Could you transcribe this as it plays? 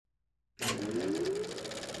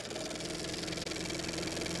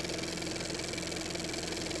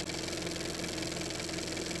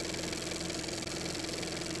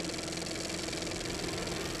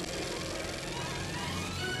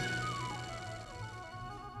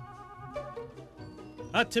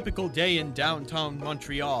A typical day in downtown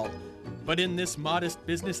Montreal. But in this modest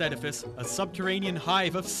business edifice, a subterranean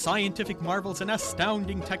hive of scientific marvels and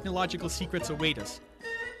astounding technological secrets await us.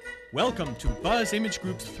 Welcome to Buzz Image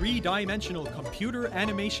Group's three-dimensional computer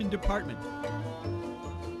animation department.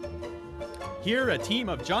 Here, a team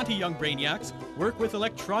of jaunty young brainiacs work with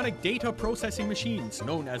electronic data processing machines,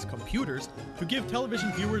 known as computers, to give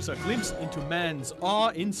television viewers a glimpse into man's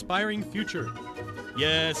awe-inspiring future.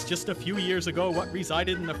 Yes, just a few years ago, what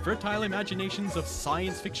resided in the fertile imaginations of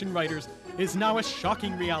science fiction writers is now a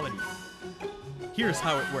shocking reality. Here's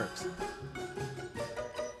how it works.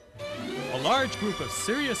 A large group of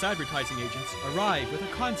serious advertising agents arrive with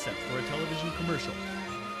a concept for a television commercial.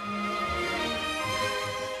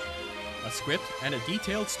 A script and a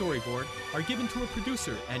detailed storyboard are given to a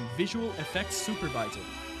producer and visual effects supervisor.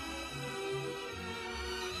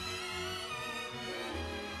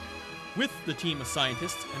 With the team of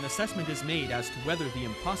scientists, an assessment is made as to whether the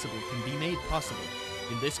impossible can be made possible.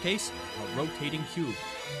 In this case, a rotating cube.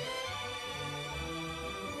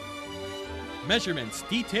 Measurements,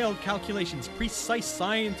 detailed calculations, precise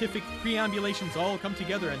scientific preambulations all come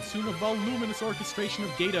together, and soon a voluminous orchestration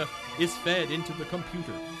of data is fed into the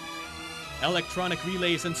computer. Electronic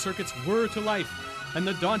relays and circuits whir to life, and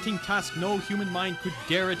the daunting task no human mind could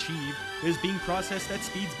dare achieve is being processed at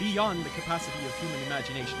speeds beyond the capacity of human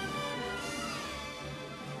imagination.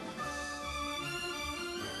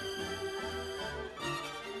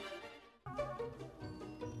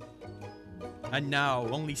 And now,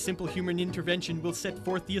 only simple human intervention will set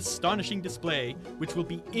forth the astonishing display, which will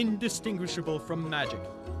be indistinguishable from magic.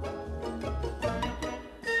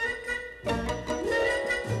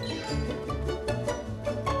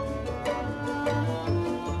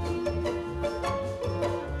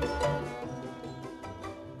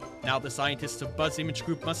 Now the scientists of Buzz Image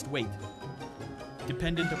Group must wait.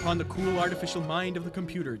 Dependent upon the cool artificial mind of the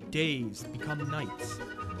computer, days become nights,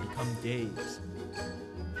 become days.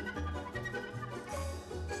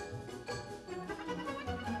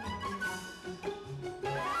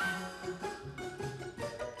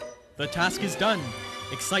 The task is done.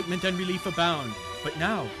 Excitement and relief abound. But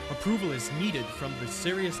now, approval is needed from the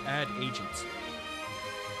serious ad agents.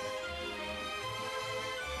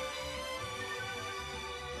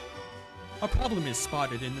 A problem is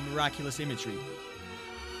spotted in the miraculous imagery.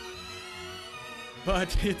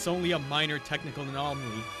 But it's only a minor technical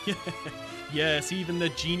anomaly. Yes, even the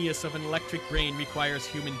genius of an electric brain requires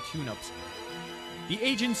human tune-ups. The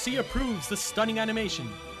agency approves the stunning animation.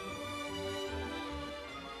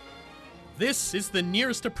 This is the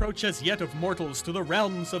nearest approach as yet of mortals to the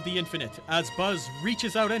realms of the infinite, as Buzz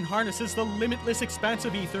reaches out and harnesses the limitless expanse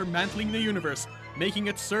of ether mantling the universe, making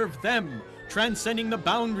it serve them, transcending the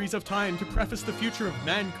boundaries of time to preface the future of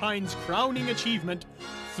mankind's crowning achievement,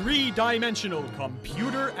 three-dimensional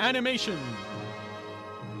computer animation.